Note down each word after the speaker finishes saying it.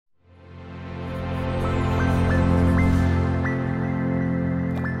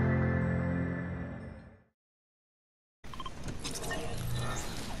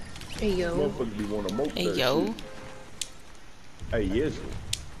Hey yo. Motherfuckers be wanna moke Hey that yo. shit. Hey, yes.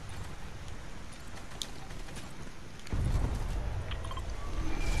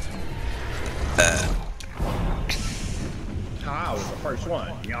 I was the first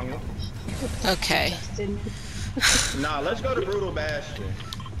one, young. Okay. Justin. Nah, let's go to Brutal Bastion.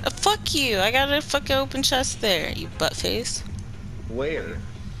 Fuck you. I got a fucking open chest there, you butt face. Where?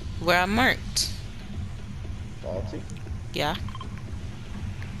 Where I'm marked. Faulty. Yeah.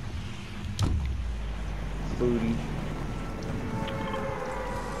 Foodie.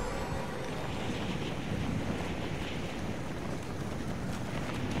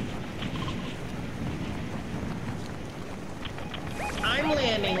 I'm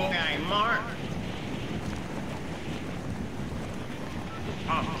landing where I'm marked.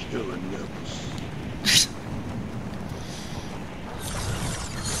 I'm killing nipples.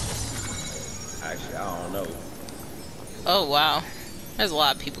 Actually, I don't know. Oh wow. There's a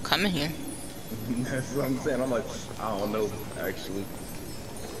lot of people coming here. That's what I'm saying. I'm like, I don't know, actually.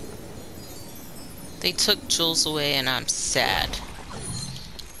 They took Jules away and I'm sad.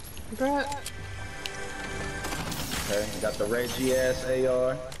 Bruh. Okay, got the Reggie ass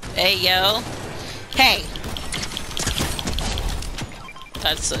AR. Hey yo. Hey.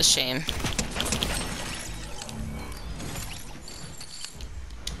 That's a shame.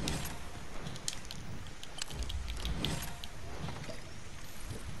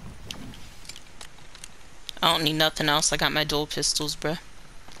 I don't need nothing else. I got my dual pistols, bruh.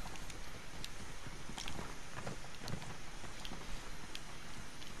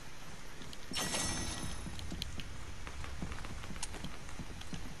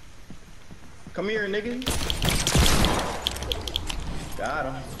 Come here, nigga. Got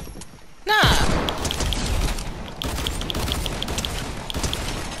him. Nah.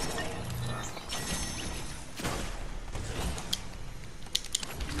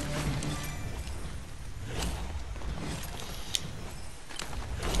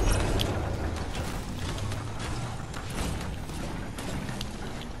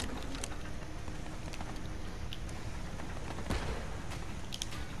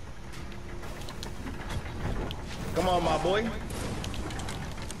 Come on, my boy.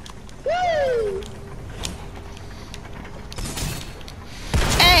 Woo!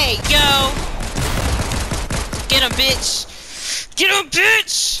 Hey, yo! Get him, bitch! Get him,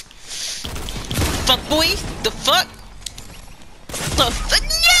 bitch! Fuck boy! The fuck? The fuck?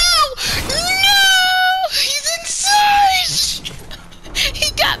 No! No! He's inside!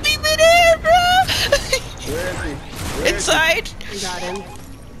 He got me midair, bro! Where is he? Where is he? Inside! We got him.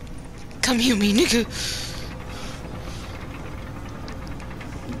 Come heal me, nigga!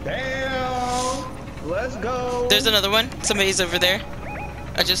 Damn! Let's go! There's another one. Somebody's over there.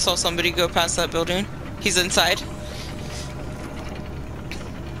 I just saw somebody go past that building. He's inside.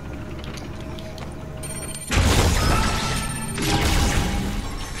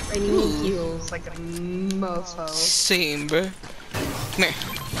 I need heals like a mofo. Same, bro. Come here.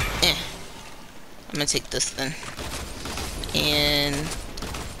 I'm gonna take this then. And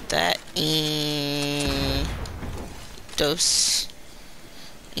that and dose.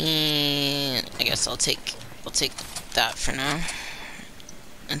 And I guess I'll take that for now.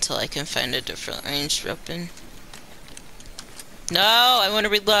 Until I can find a different ranged weapon. No, I wanna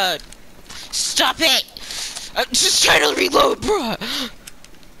reload. Stop it! I'm just trying to reload, bruh!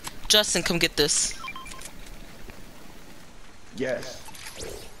 Justin, come get this. Yes.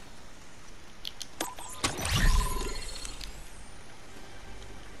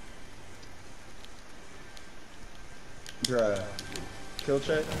 Bruh. Kill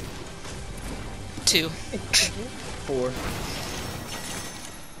check? 2. 4.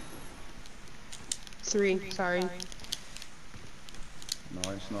 3, sorry.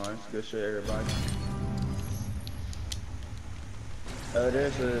 Nice, nice. Good shit, everybody.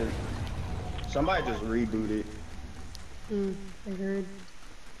 There's a... Somebody just rebooted. I heard.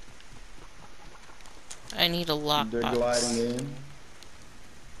 I need a They're gliding lockbox. in.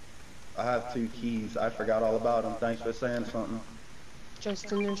 I have 2 keys. I forgot all about them. Thanks for saying something.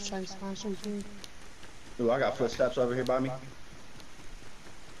 Justin, there's chest flashing too. Ooh, I got footsteps over here by me.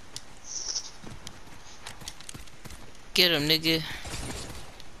 Get him, nigga.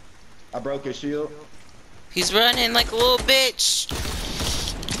 I broke his shield. He's running like a little bitch.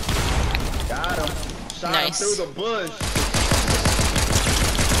 Got him. Shot Nice. him through the bush.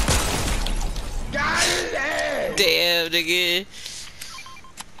 Got it! Damn, nigga.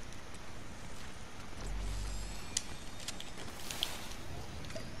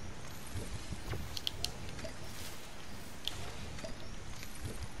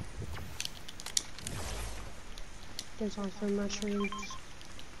 There's also mushrooms.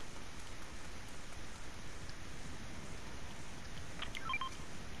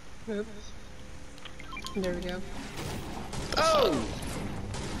 Oops. There we go. Oh!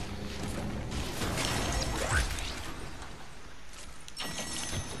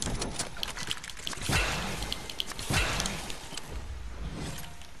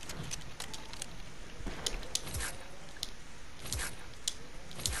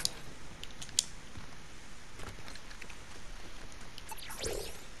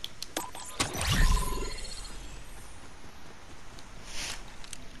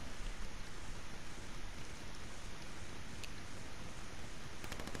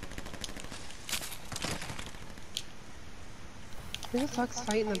 Who the fuck's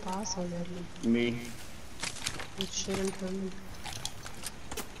fighting the boss already? Me. Oh shit, I'm coming.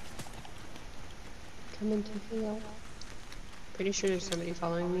 Coming to heal. Pretty sure there's somebody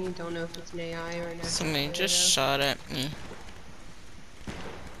following me. Don't know if it's an AI or an actual Somebody player, just though. shot at me.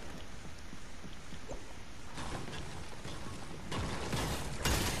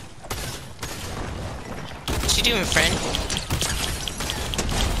 What you doing, friend?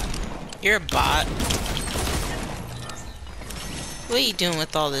 You're a bot. What are you doing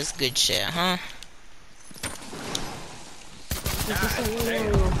with all this good shit, huh? Is this a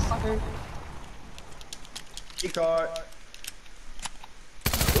little fucker? Key card.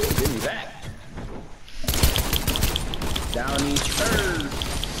 Ooh, give me that. Down these stairs.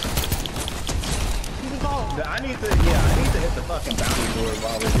 He's a ball. I need to hit the fucking bounty board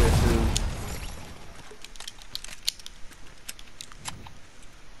while we're here too.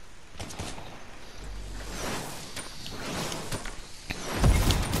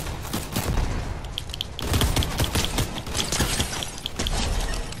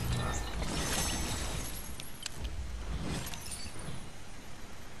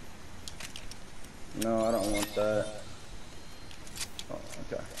 No, I don't want that. Oh,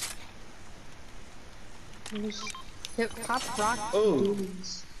 okay. Just hip hop rock Ooh.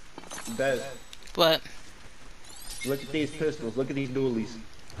 dudes. That. What? Look at these pistols. Look at these dualies.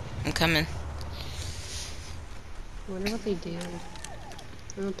 I'm coming. I wonder what they do.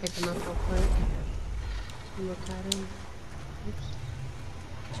 I'm gonna pick them up real quick. And look at them. Oops.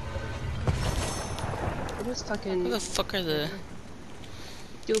 What is fucking... Who the fuck are the...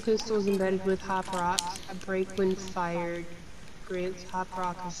 Dual pistols embedded with hop rocks. A break when fired. Grants hop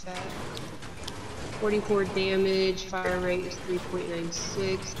rock effect. 44 damage. Fire rate is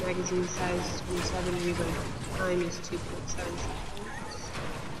 3.96. Magazine size is 27. Reload time is 2.7 seconds.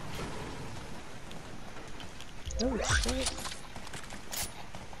 Oh shit.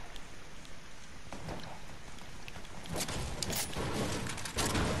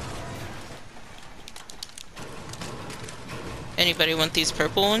 Anybody want these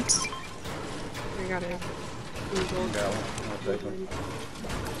purple ones? I got it. Gold. Yeah, I'll take one.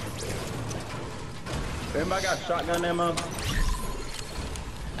 Anybody got shotgun ammo?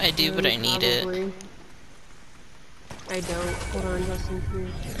 I do, but I need it. Probably. I don't. Hold on, Justin. Here.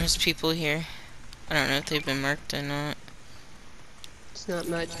 There's people here. I don't know if they've been marked or not. It's not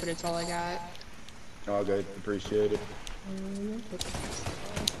much, but it's all I got. All good. Appreciate it.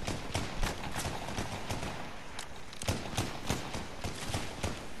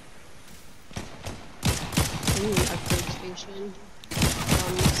 Ooh, upgrade station.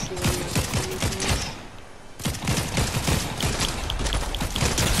 See what I'm doing.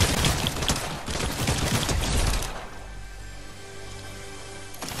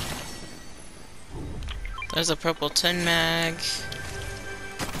 There's a purple 10 mag.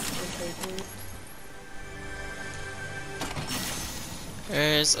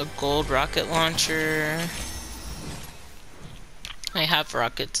 There's a gold rocket launcher. I have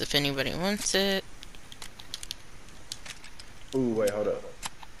rockets if anybody wants it. Ooh, wait, hold up.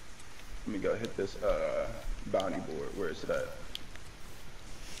 Let me go hit this bounty board. Where is it at?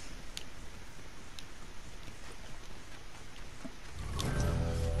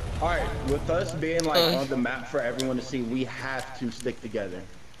 Alright, with us being like on the map for everyone to see, we have to stick together.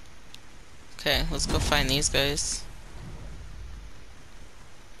 Okay, let's go find these guys.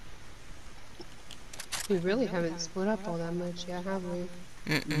 We really haven't split up all that much yet, have we?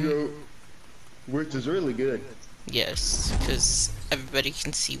 Yo, which is really good. Yes, because everybody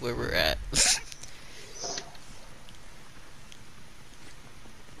can see where we're at.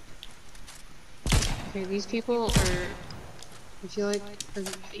 Okay, these people are, I feel like, are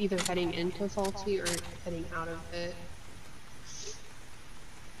either heading into Faulty or heading out of it.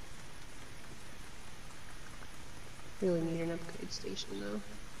 Really need an upgrade station though.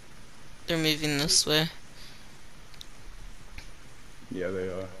 They're moving this way. Yeah, they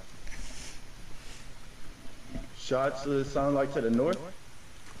are. Shots sound like to the north?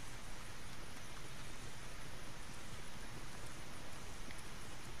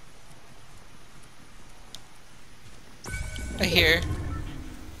 here.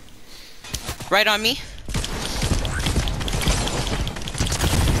 Right on me.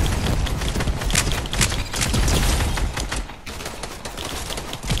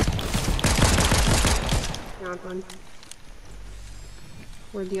 Not one.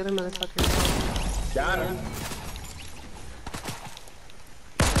 Where'd the other motherfucker go? Got him.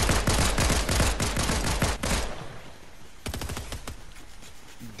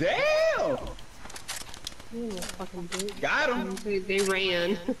 Damn! Oh, fucking bitch. Got him. They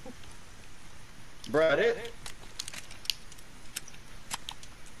ran. Bruh, it.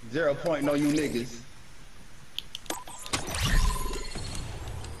 0 point, no you niggas.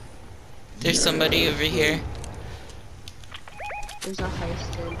 There's somebody over here. There's a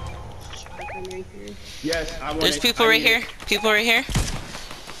heisted shotgun right here. Yes, I want There's people right here. People right here.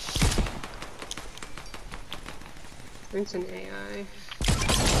 It's an AI.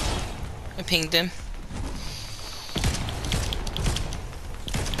 I pinged him.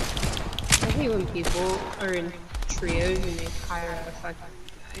 I hate when people are in trios and they hire a fucking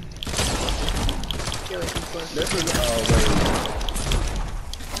guy. I feel like it's worth it. This is, oh,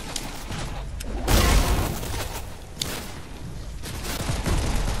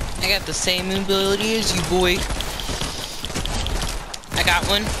 I got the same ability as you, boy. I got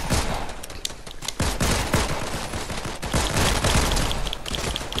one.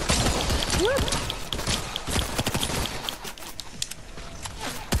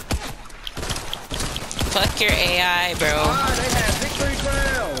 Fuck your AI, bro. Ah, they had victory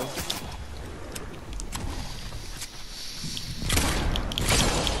crowns.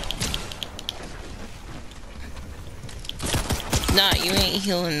 Nah, you ain't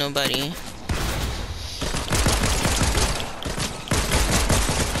healing nobody.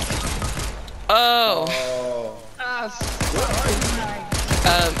 Oh. Oh. Ah, Where are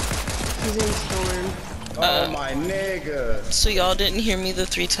you? he's in storm. Oh my nigga. So y'all didn't hear me the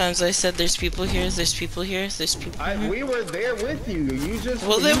 3 times I said there's people here, there's people here, there's people here? We were there with you. You just.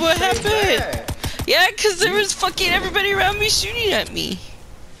 Well, then you what stayed happened? back. Yeah, cause there was fucking everybody around me shooting at me.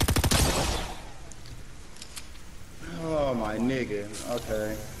 Oh my nigga.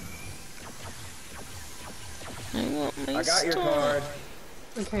 Okay. I want my I got your stuff. card.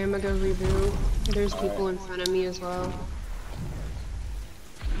 Okay, I'm gonna go reboot. There's people in front of me as well.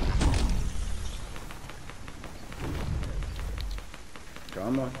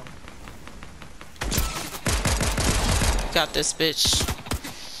 Come on. Got this bitch.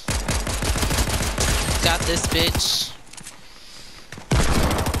 Got this bitch.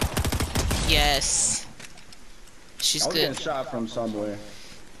 Yes. She's I was good. getting shot from somewhere.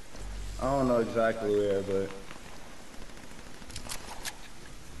 I don't know exactly where, but.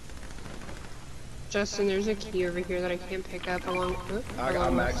 Justin, there's a key over here that I can't pick up along. I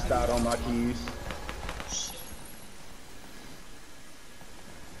maxed out on my keys.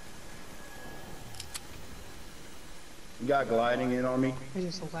 You got gliding in on me? I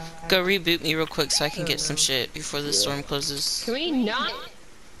just lagged. Go reboot me real quick so I can get some shit before the storm closes. Can we not?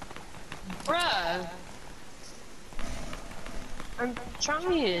 Bruh. I'm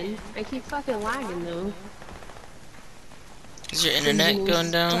trying. I keep fucking lagging though. Is your internet going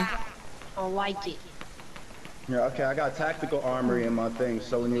down? I like it. Yeah, okay, I got tactical armory in my thing,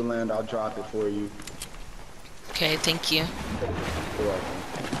 so when you land, I'll drop it for you. Okay, thank you. You're welcome.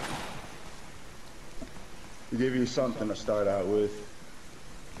 Give you something to start out with.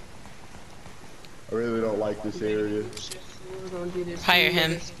 I really don't like this area. We're gonna do this. Hire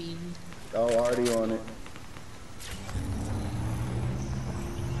him. Speed. Oh, already on it.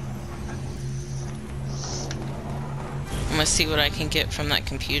 I'm gonna see what I can get from that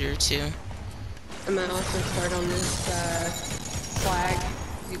computer too. I might also start on this flag.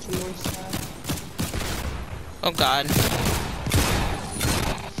 Get some more stuff. Oh god.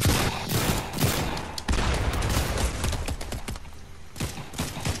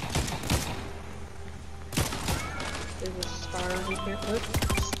 There's a star over here. Oops.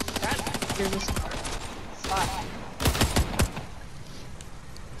 There's a star. Fuck.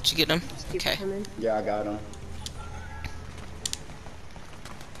 Did you get him? Just keep Okay. coming. Yeah, I got him.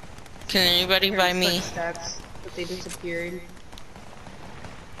 Can anybody I buy heard me? footsteps, but they disappeared.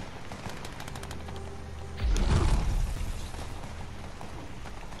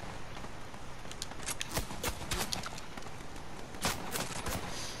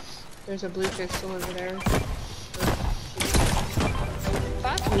 There's a blue pistol over there.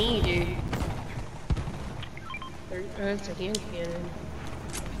 Fuck me, dude. It's a hand cannon.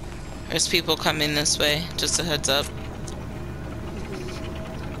 There's people coming this way. Just a heads up.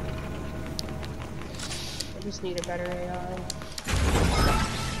 I just need a better AI.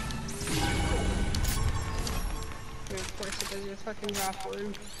 And of course it doesn't just fucking drop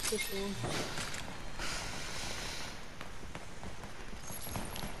one. Good cool.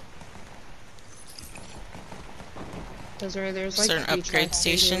 There's like Is there an three upgrade chests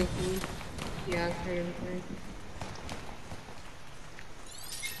station? Yeah, right over there.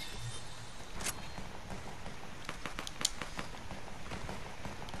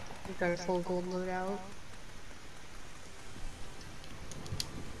 We've got a full gold loadout.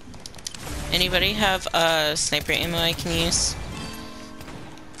 Anybody have sniper ammo I can use?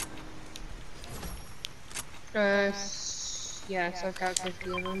 Yes, I've got 50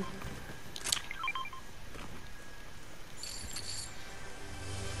 of them.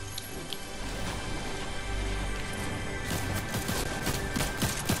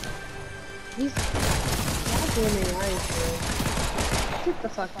 He's goddamn alive, bro. Get the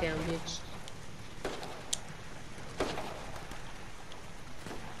fuck down, bitch.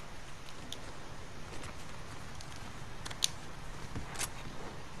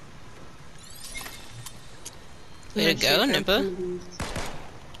 Way to go, Nimba.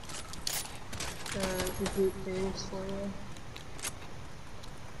 Boot things for you.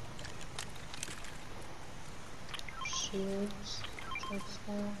 Shields. Chug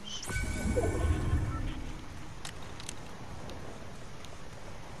splash.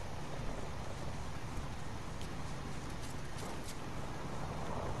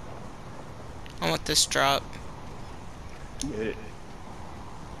 I want this drop. Yeah.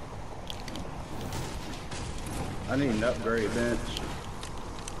 I need an upgrade bench.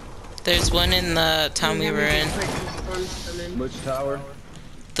 There's one in the town we were in. Which tower?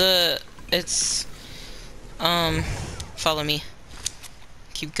 It's, follow me.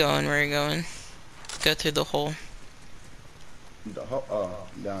 Keep going where you're going. Go through the hole.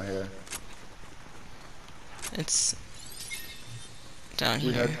 Down here. It's down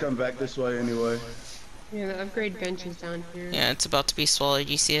We here. had to come back this way anyway. Yeah, the upgrade bench is down here. Yeah, it's about to be swallowed.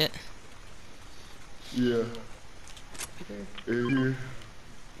 You see it? Yeah. Here.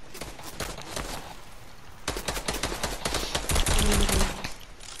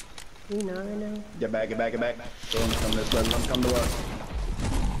 You know, I know. Get back, get back, get back. Let him come this way, let him come to us.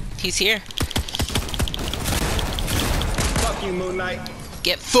 He's here. Fuck you, Moon Knight.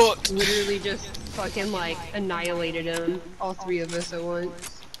 Get fucked. Literally just fucking like annihilated him. All three of us at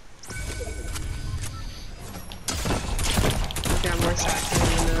once. Got more shots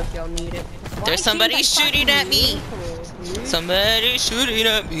than if y'all need it. There's somebody shooting at me. Somebody shooting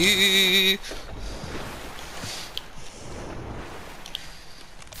at me.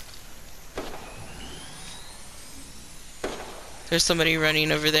 There's somebody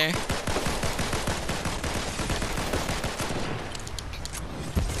running over there.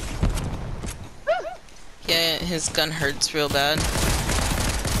 Yeah, his gun hurts real bad.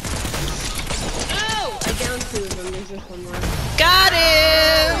 Oh! I downed two of them. There's just one more. Got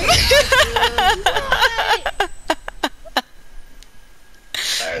him!